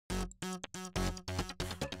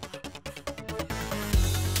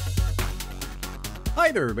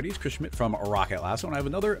Hi there everybody, it's Chris Schmidt from Rocket Lasso, and I have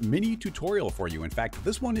another mini tutorial for you. In fact,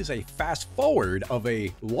 this one is a fast forward of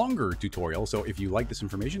a longer tutorial, so if you like this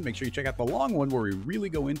information, make sure you check out the long one where we really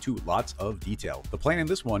go into lots of detail. The plan in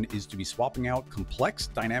this one is to be swapping out complex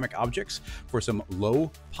dynamic objects for some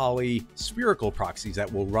low poly spherical proxies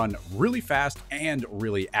that will run really fast and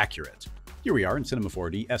really accurate. Here we are in Cinema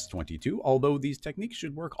 4D S22, although these techniques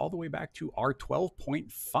should work all the way back to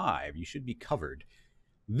R12.5. You should be covered.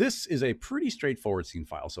 This is a pretty straightforward scene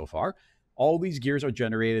file so far. All these gears are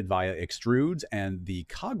generated via extrudes, and the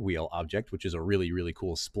cogwheel object, which is a really, really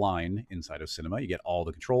cool spline inside of Cinema. You get all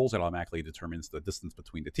the controls. It automatically determines the distance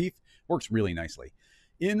between the teeth. Works really nicely.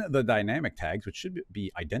 In the dynamic tags, which should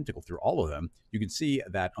be identical through all of them, you can see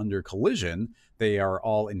that under collision, they are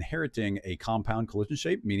all inheriting a compound collision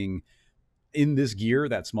shape, meaning in this gear,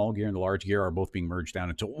 that small gear and the large gear are both being merged down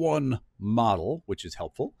into one model, which is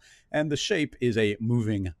helpful. And the shape is a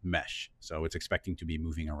moving mesh, so it's expecting to be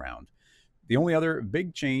moving around. The only other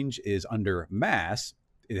big change is under mass.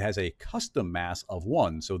 It has a custom mass of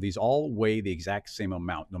 1, so these all weigh the exact same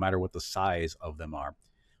amount, no matter what the size of them are.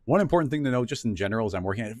 One important thing to note just in general is I'm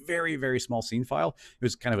working at a very, very small scene file. It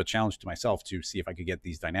was kind of a challenge to myself to see if I could get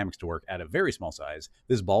these dynamics to work at a very small size.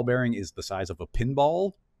 This ball bearing is the size of a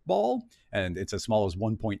pinball ball, and it's as small as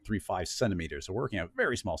 1.35 centimeters, so we're working at a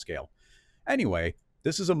very small scale. Anyway,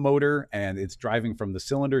 this is a motor, and it's driving from the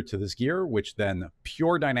cylinder to this gear, which then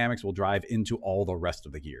pure dynamics will drive into all the rest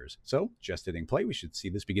of the gears. So just hitting play, we should see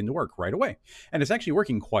this begin to work right away. And it's actually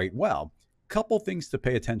working quite well. Couple things to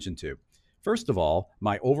pay attention to. First of all,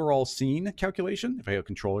 my overall scene calculation, if I hit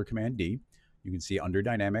Controller Command D, you can see under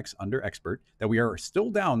Dynamics, under Expert, that we are still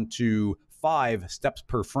down to 5 steps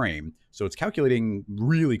per frame. So it's calculating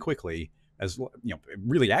really quickly, as you know,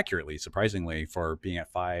 really accurately, surprisingly, for being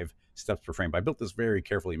at 5 steps per frame. But I built this very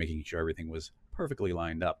carefully, making sure everything was perfectly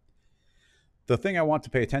lined up. The thing I want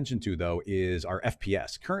to pay attention to, though, is our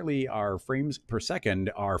FPS. Currently, our frames per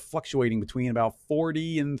second are fluctuating between about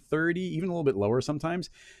 40 and 30, even a little bit lower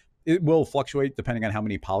sometimes. It will fluctuate depending on how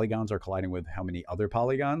many polygons are colliding with how many other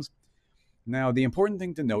polygons. Now, the important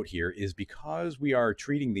thing to note here is because we are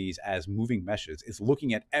treating these as moving meshes, it's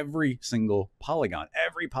looking at every single polygon.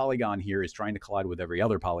 Every polygon here is trying to collide with every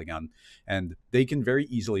other polygon, and they can very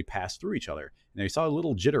easily pass through each other. Now, you saw a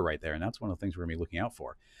little jitter right there, and that's one of the things we're going to be looking out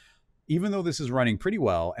for. Even though this is running pretty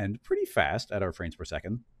well and pretty fast at our frames per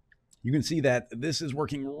second, you can see that this is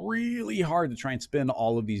working really hard to try and spin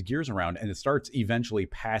all of these gears around, and it starts eventually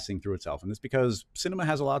passing through itself. And it's because Cinema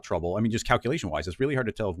has a lot of trouble. I mean, just calculation-wise, it's really hard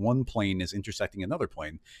to tell if one plane is intersecting another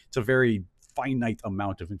plane. It's a very finite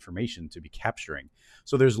amount of information to be capturing.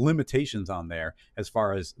 So there's limitations on there as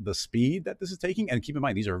far as the speed that this is taking. And keep in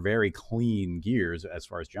mind, these are very clean gears as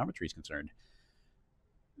far as geometry is concerned.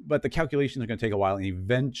 But the calculations are going to take a while, and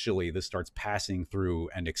eventually this starts passing through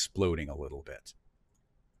and exploding a little bit.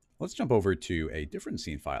 Let's jump over to a different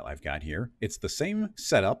scene file I've got here. It's the same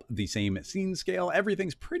setup, the same scene scale,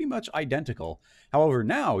 everything's pretty much identical. However,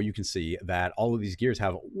 now you can see that all of these gears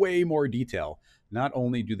have way more detail. Not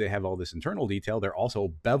only do they have all this internal detail, they're also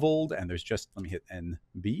beveled, and there's just, let me hit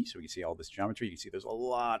NB so we can see all this geometry. You can see there's a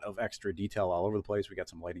lot of extra detail all over the place. We got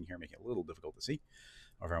some lighting here making it a little difficult to see.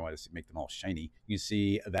 Or if I want to make them all shiny, you can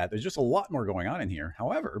see that there's just a lot more going on in here.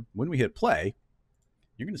 However, when we hit play,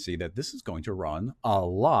 you're going to see that this is going to run a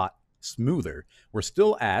lot smoother. We're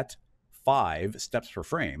still at 5 steps per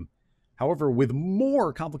frame. However, with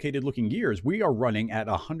more complicated looking gears, we are running at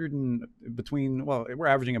we're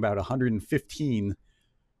averaging about 115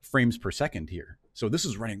 frames per second here. So this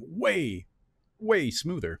is running way, way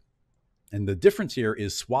smoother. And the difference here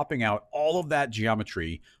is swapping out all of that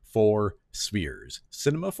geometry for spheres.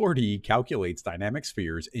 Cinema 4D calculates dynamic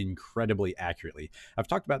spheres incredibly accurately. I've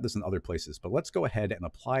talked about this in other places, but let's go ahead and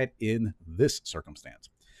apply it in this circumstance.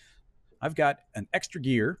 I've got an extra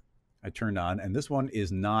gear I turned on, and this one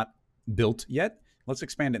is not built yet. Let's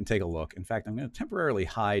expand it and take a look. In fact, I'm going to temporarily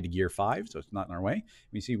hide gear 5, so it's not in our way.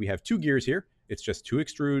 You see we have 2 gears here. It's just 2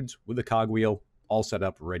 extrudes with a cogwheel, all set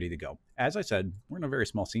up, ready to go. As I said, we're in a very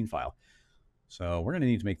small scene file, so we're going to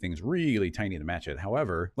need to make things really tiny to match it.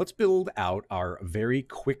 However, let's build out our very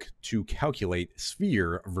quick to calculate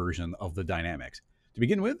sphere version of the dynamics. To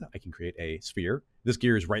begin with, I can create a sphere. This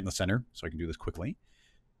gear is right in the center, so I can do this quickly.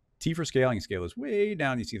 T for scale, I can scale this way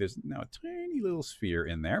down. You see there's now a tiny little sphere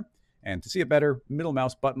in there. And to see it better, middle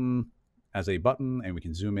mouse button as a button, and we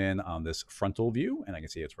can zoom in on this frontal view, and I can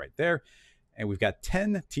see it's right there. And we've got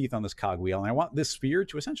 10 teeth on this cogwheel, and I want this sphere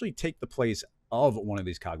to essentially take the place of one of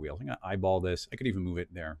these cogwheels. I'm going to eyeball this. I could even move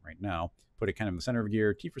it there right now. Put it kind of in the center of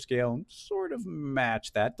gear, T for scale, and sort of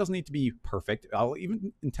match that. Doesn't need to be perfect. I'll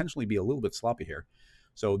even intentionally be a little bit sloppy here.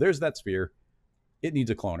 So there's that sphere. It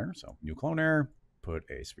needs a cloner, so new cloner, put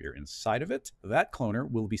a sphere inside of it. That cloner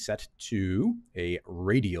will be set to a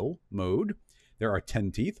radial mode. There are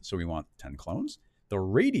 10 teeth, so we want 10 clones. The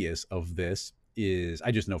radius of this is,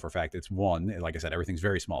 I just know for a fact it's 1. Like I said, everything's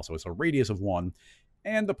very small, so it's a radius of 1.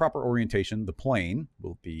 And the proper orientation, the plane,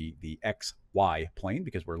 will be the XY plane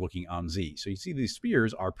because we're looking on Z. So you see these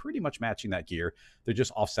spheres are pretty much matching that gear. They're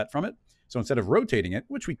just offset from it. So instead of rotating it,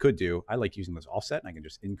 which we could do, I like using this offset, and I can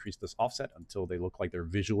just increase this offset until they look like they're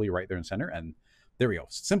visually right there in center. And there we go.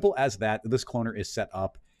 Simple as that. This cloner is set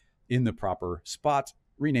up in the proper spot,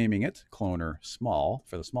 renaming it cloner small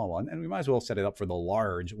for the small one. And we might as well set it up for the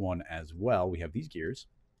large one as well. We have these gears.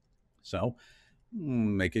 So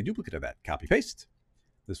make a duplicate of that. Copy paste.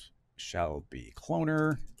 This shall be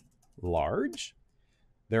cloner large.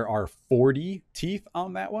 There are 40 teeth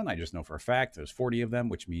on that one. I just know for a fact there's 40 of them,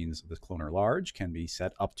 which means this cloner large can be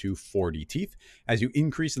set up to 40 teeth. As you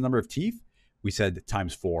increase the number of teeth, we said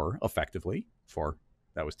times 4 effectively. 4,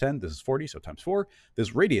 that was 10. This is 40, so times 4.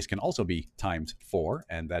 This radius can also be times 4,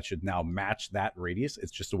 and that should now match that radius.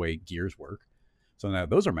 It's just the way gears work. So now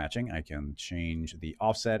those are matching. I can change the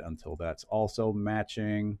offset until that's also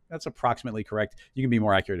matching. That's approximately correct. You can be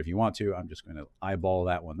more accurate if you want to. I'm just going to eyeball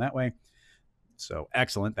that one that way. So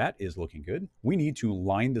excellent. That is looking good. We need to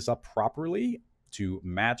line this up properly to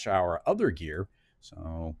match our other gear.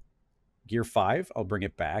 So gear 5, I'll bring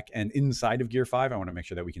it back. And inside of gear 5, I want to make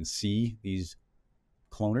sure that we can see these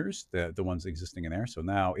cloners, the ones existing in there. So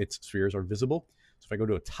now its spheres are visible. So if I go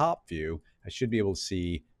to a top view, I should be able to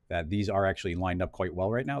see that these are actually lined up quite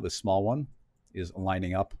well right now. The small one is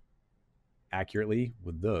lining up accurately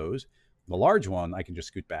with those. The large one, I can just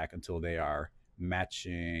scoot back until they are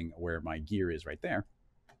matching where my gear is right there.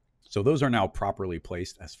 So those are now properly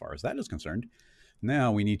placed as far as that is concerned.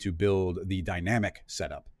 Now we need to build the dynamic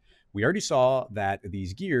setup. We already saw that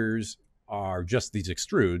these gears are just these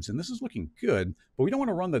extrudes, and this is looking good, but we don't want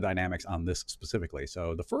to run the dynamics on this specifically.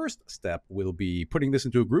 So the first step will be putting this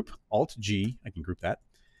into a group, Alt-G, I can group that.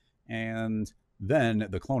 And then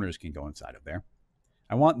the cloners can go inside of there.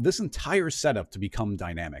 I want this entire setup to become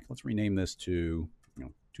dynamic. Let's rename this to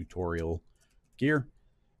tutorial gear.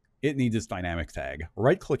 It needs its dynamic tag.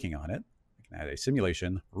 Right-clicking on it, I can add a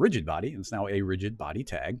simulation rigid body, and it's now a rigid body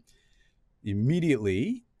tag.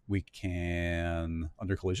 Immediately, we can,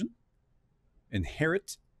 under collision,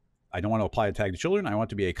 inherit. I don't want to apply a tag to children. I want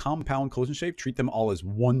it to be a compound collision shape. Treat them all as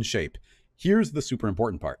one shape. Here's the super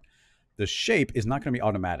important part. The shape is not going to be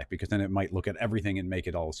automatic because then it might look at everything and make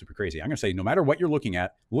it all super crazy. I'm going to say no matter what you're looking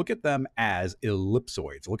at, look at them as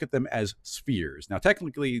ellipsoids. Look at them as spheres. Now,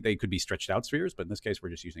 technically, they could be stretched out spheres, but in this case, we're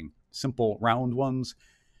just using simple round ones,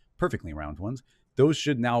 perfectly round ones. Those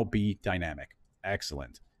should now be dynamic.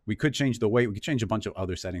 Excellent. We could change the weight. We could change a bunch of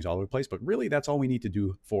other settings all over the place, but really that's all we need to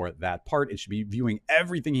do for that part. It should be viewing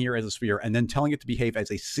everything here as a sphere and then telling it to behave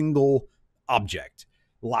as a single object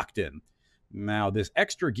locked in. Now, this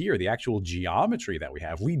extra gear, the actual geometry that we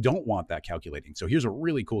have, we don't want that calculating. So here's a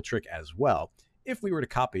really cool trick as well. If we were to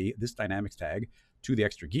copy this dynamics tag to the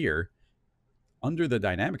extra gear, under the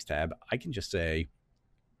dynamics tab, I can just say,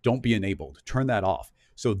 don't be enabled, turn that off.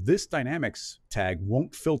 So this dynamics tag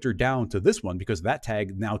won't filter down to this one because that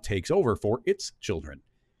tag now takes over for its children.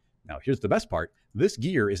 Now, here's the best part. This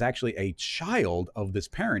gear is actually a child of this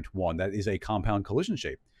parent one that is a compound collision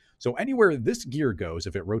shape. So anywhere this gear goes,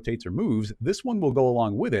 if it rotates or moves, this one will go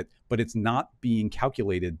along with it, but it's not being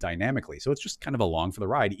calculated dynamically. So it's just kind of along for the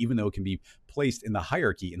ride, even though it can be placed in the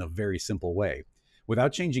hierarchy in a very simple way.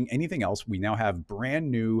 Without changing anything else, we now have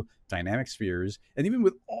brand new dynamic spheres. And even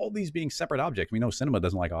with all these being separate objects, we know Cinema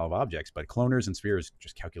doesn't like all of objects, but cloners and spheres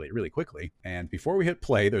just calculate really quickly. And before we hit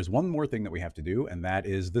play, there's one more thing that we have to do, and that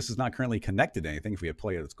is this is not currently connected to anything. If we hit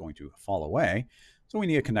play, it's going to fall away. So we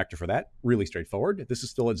need a connector for that. Really straightforward. This is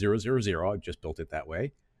still at 000. I've just built it that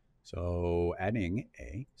way. So adding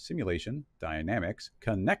a simulation dynamics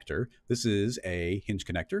connector. This is a hinge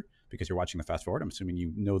connector because you're watching the fast forward. I'm assuming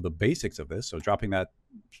you know the basics of this. So dropping that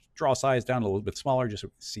draw size down a little bit smaller, just so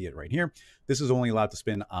we can see it right here. This is only allowed to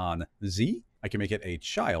spin on Z. I can make it a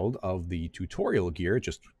child of the tutorial gear. It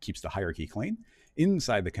just keeps the hierarchy clean.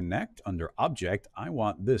 Inside the connect under object, I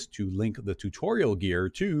want this to link the tutorial gear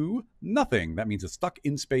to nothing. That means it's stuck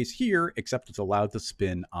in space here, except it's allowed to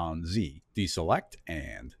spin on Z. Deselect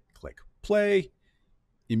and click play.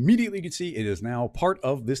 Immediately you can see it is now part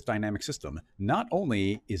of this dynamic system. Not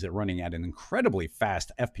only is it running at an incredibly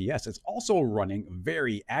fast FPS, it's also running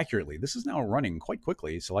very accurately. This is now running quite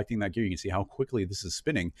quickly. Selecting that gear, you can see how quickly this is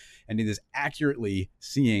spinning, and it is accurately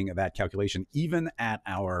seeing that calculation even at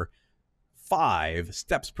our 5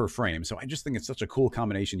 steps per frame. So I just think it's such a cool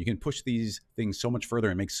combination. You can push these things so much further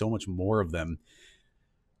and make so much more of them.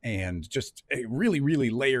 and just really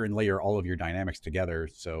layer and layer all of your dynamics together.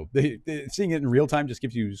 So seeing it in real time just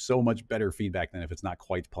gives you so much better feedback than if it's not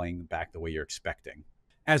quite playing back the way you're expecting.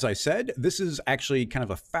 As I said, this is actually kind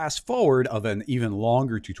of a fast forward of an even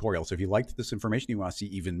longer tutorial. So if you liked this information, you want to see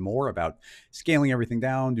even more about scaling everything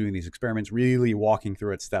down, doing these experiments, really walking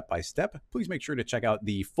through it step by step, please make sure to check out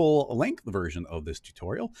the full length version of this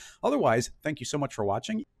tutorial. Otherwise, thank you so much for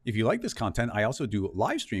watching. If you like this content, I also do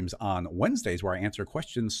live streams on Wednesdays where I answer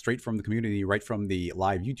questions straight from the community, right from the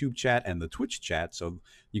live YouTube chat and the Twitch chat. So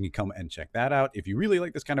you can come and check that out. If you really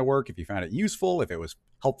like this kind of work, if you found it useful, if it was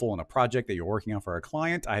helpful in a project that you're working on for a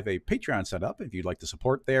client, I have a Patreon set up if you'd like to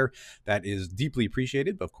support there. That is deeply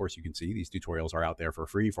appreciated. But of course, you can see these tutorials are out there for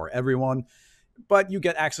free for everyone. But you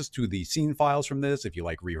get access to the scene files from this if you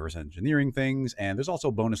like reverse engineering things. And there's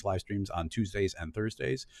also bonus live streams on Tuesdays and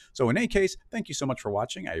Thursdays. So in any case, thank you so much for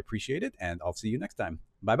watching. I appreciate it. And I'll see you next time.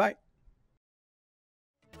 Bye-bye.